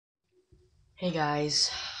Hey guys,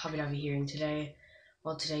 Hobby Dobby here, and today,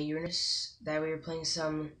 you noticed that we were playing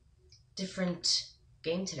some different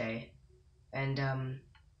game today, and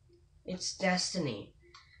it's Destiny.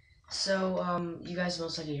 So you guys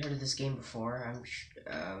most likely heard of this game before. I'm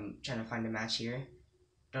trying to find a match here.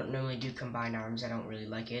 Don't normally do combined arms. I don't really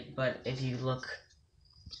like it, but if you look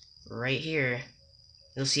right here,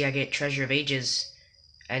 you'll see I get Treasure of Ages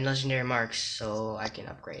and Legendary Marks, so I can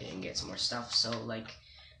upgrade and get some more stuff. So like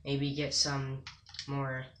maybe get some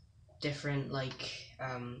more different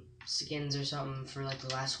skins or something for like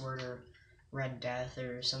the Last Word or Red Death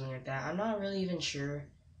or something like that. I'm not really even sure,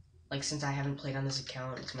 like, since I haven't played on this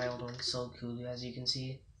account. It's my old one, Soul Kulu, as you can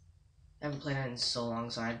see. I haven't played on it in so long,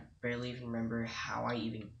 so I barely even remember how I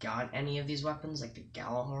even got any of these weapons, like the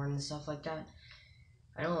Galahorn and stuff like that.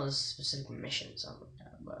 I know there's specific missions on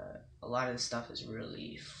that, but a lot of this stuff is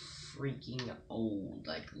really freaking old.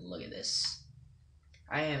 Like, look at this.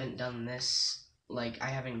 I haven't done this. Like, I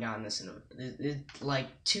haven't gotten this in like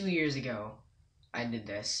 2 years ago. I did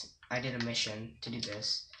this. I did a mission to do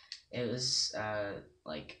this. It was it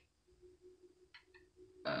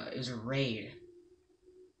was a raid,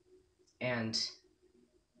 and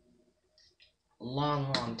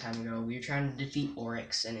long time ago we were trying to defeat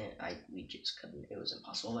Oryx, and we just couldn't. It was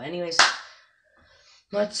impossible. But anyways,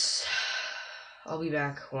 I'll be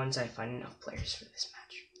back once I find enough players for this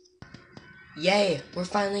match. Yay! We're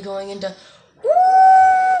finally going into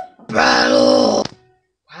battle.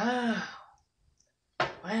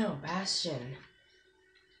 Wow, Bastion.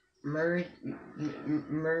 Meridian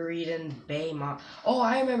Bay map. Oh,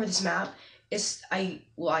 I remember this map. I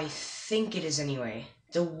think it is anyway.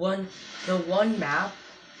 The one map.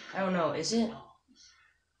 I don't know. Is it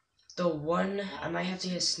the one? I might have to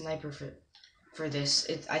get a sniper for this.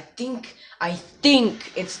 I think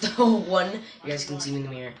it's the one. You guys can see me in the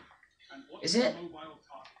mirror. Is it?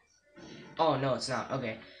 Oh no, it's not.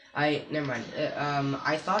 Okay. Never mind.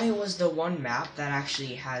 I thought it was the one map that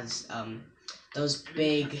actually has those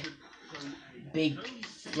big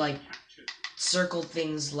like circle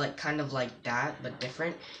things, like kind of like that, but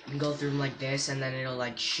different. You can go through them like this, and then it'll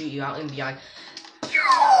like shoot you out and beyond.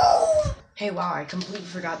 Hey, wow! I completely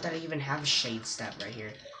forgot that I even have Shade Step right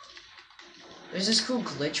here. There's this cool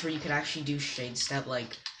glitch where you could actually do Shade Step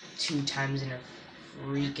like 2 times in a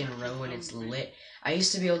freaking row, and it's lit. I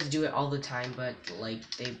used to be able to do it all the time, but like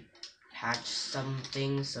they patched some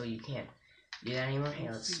things, so you can't do that anymore. Hey,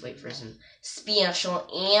 let's wait for some special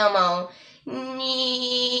ammo.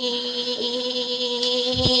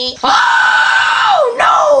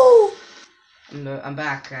 Oh no! I'm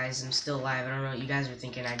back, guys. I'm still alive. I don't know what you guys are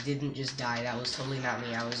thinking. I didn't just die. That was totally not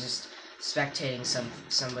me. I was just spectating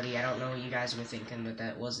somebody. I don't know what you guys were thinking, but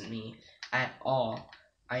that wasn't me at all.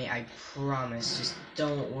 I promise. Just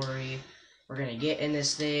don't worry. We're gonna get in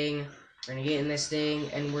this thing. We're gonna get in this thing,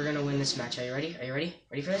 and we're gonna win this match. Are you ready? Are you ready?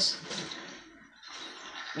 Ready for this?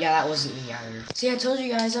 Yeah, that wasn't me either. See, I told you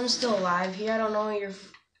guys I'm still alive here. I don't know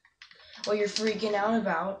what you're freaking out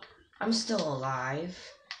about. I'm still alive.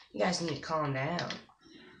 You guys need to calm down.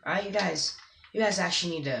 Alright, you guys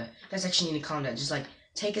actually need to calm down. Just like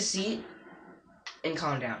take a seat and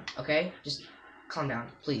calm down, okay? Just calm down,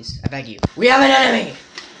 please. I beg you. We have an enemy!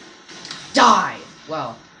 Die!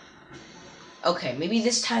 Well, okay, maybe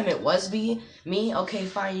this time it was me. Okay,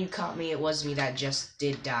 fine, you caught me. It was me that just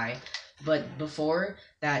did die. But before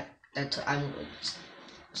that, I'm just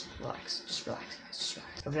relax. Just relax, guys. Just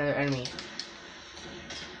relax. We have another enemy.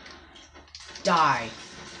 Die.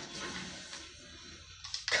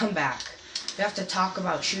 Come back. We have to talk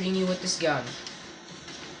about shooting you with this gun.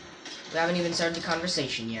 We haven't even started the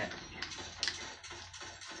conversation yet.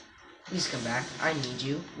 Please come back. I need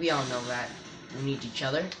you. We all know that. We need each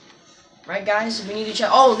other. Right, guys? We need each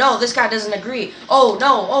other. Oh, no, this guy doesn't agree. Oh,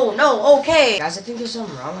 no, okay. Guys, I think there's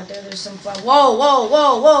something wrong out there. There's some fly.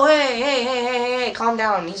 Whoa, hey, calm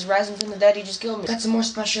down. He's rising from the dead. He just killed me. Got some more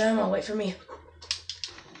special ammo. Wait for me.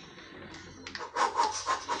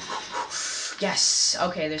 Yes.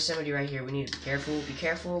 Okay, there's somebody right here. We need to be careful. Be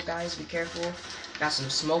careful, guys. Be careful. Got some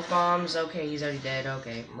smoke bombs. Okay, he's already dead.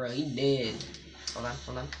 Okay, bro, he dead. Hold on.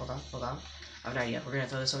 I have an idea. We're gonna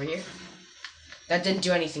throw this over here. That didn't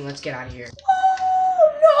do anything. Let's get out of here. Oh,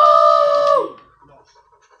 no!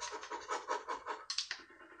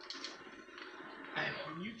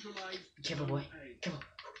 Be careful, boy. Careful.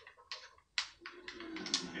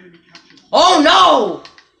 Oh, no!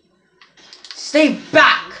 Stay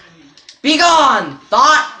back! Be gone,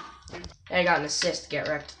 thought! Hey, I got an assist. Get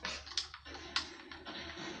wrecked.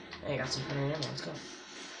 Hey, I got some ammo. Let's go.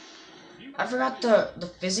 I forgot the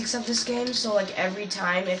physics of this game, so like every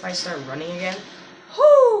time if I start running again,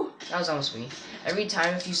 whoo, That was almost me. Every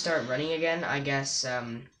time if you start running again, I guess,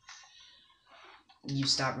 you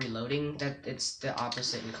stop reloading. That it's the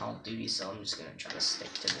opposite in Call of Duty, so I'm just gonna try to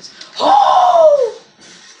stick to this. Oh!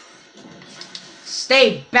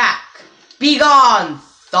 Stay back! Be gone,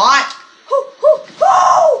 thought!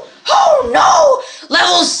 Oh no!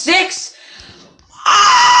 Level 6!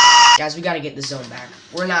 Ah! Guys, we gotta get the zone back.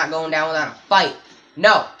 We're not going down without a fight.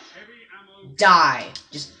 No. Die.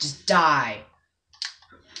 Just die.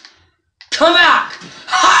 Come back!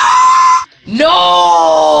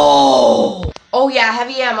 No! Oh yeah,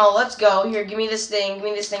 heavy ammo. Let's go. Here, give me this thing. Give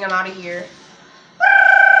me this thing. I'm out of here.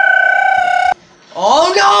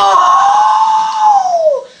 Oh no!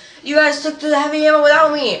 You guys took the heavy ammo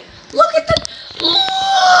without me. Look at the...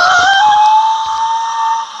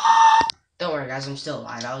 Don't worry, guys. I'm still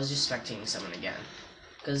alive. I was just spectating someone again.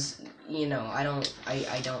 Because, you know, I don't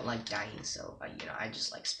like dying, so, you know, I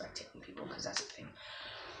just like spectating people, because that's the thing.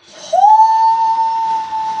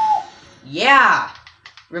 Yeah!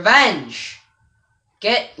 Revenge!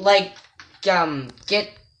 Get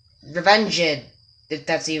revenged, if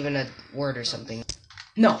that's even a word or something.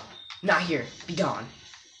 No, not here. Be gone.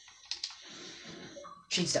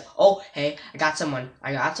 She's the... Oh, hey, I got someone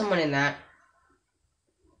in that.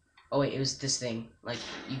 Oh, wait, it was this thing. Like,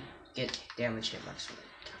 you get damage hit marks from it.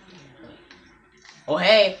 Oh,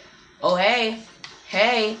 hey! Oh, hey!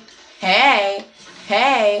 Hey! Hey!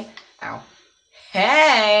 Hey! Ow.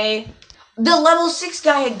 Hey! The level 6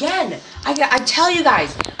 guy again! I tell you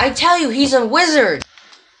guys! I tell you, he's a wizard!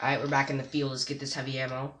 Alright, we're back in the field. Let's get this heavy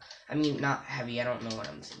ammo. I mean, not heavy. I don't know what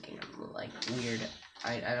I'm thinking. I'm, like, weird.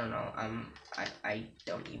 I don't know. I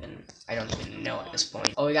don't even know at this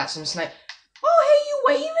point. Oh, we got some snipe. Oh, hey, you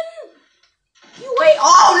waving? You wait.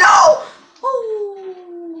 Oh, no!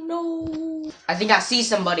 Oh, no. I think I see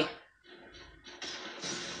somebody.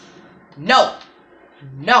 No!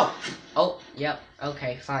 No! Oh, yep.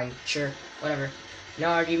 Okay, fine. Sure. Whatever. No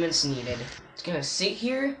arguments needed. It's gonna sit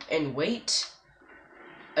here and wait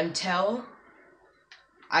until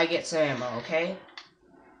I get some ammo, okay?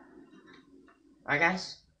 Alright,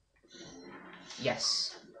 guys?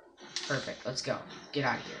 Yes. Perfect. Let's go. Get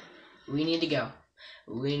out of here. We need to go.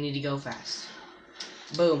 We need to go fast.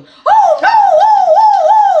 Boom. Oh, no!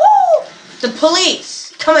 Oh! The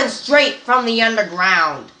police! Coming straight from the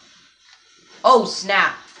underground. Oh,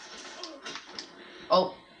 snap.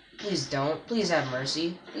 Oh, please don't. Please have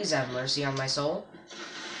mercy. Please have mercy on my soul.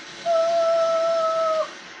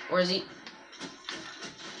 Where is he?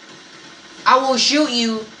 I will shoot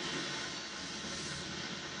you.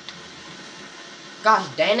 Gosh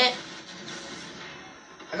dang it.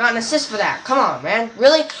 I got an assist for that. Come on, man.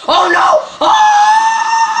 Really? Oh, no!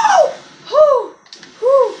 Oh! Whew.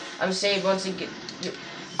 Whew. I'm saved once again.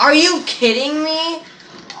 Are you kidding me?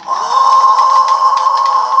 Oh!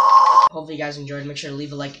 Hopefully you guys enjoyed. Make sure to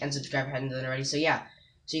leave a like and subscribe if you hadn't done already. So yeah.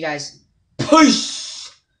 So you guys.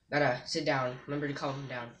 Peace! Gotta sit down. Remember to calm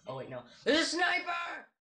down. Oh wait, no. There's a sniper!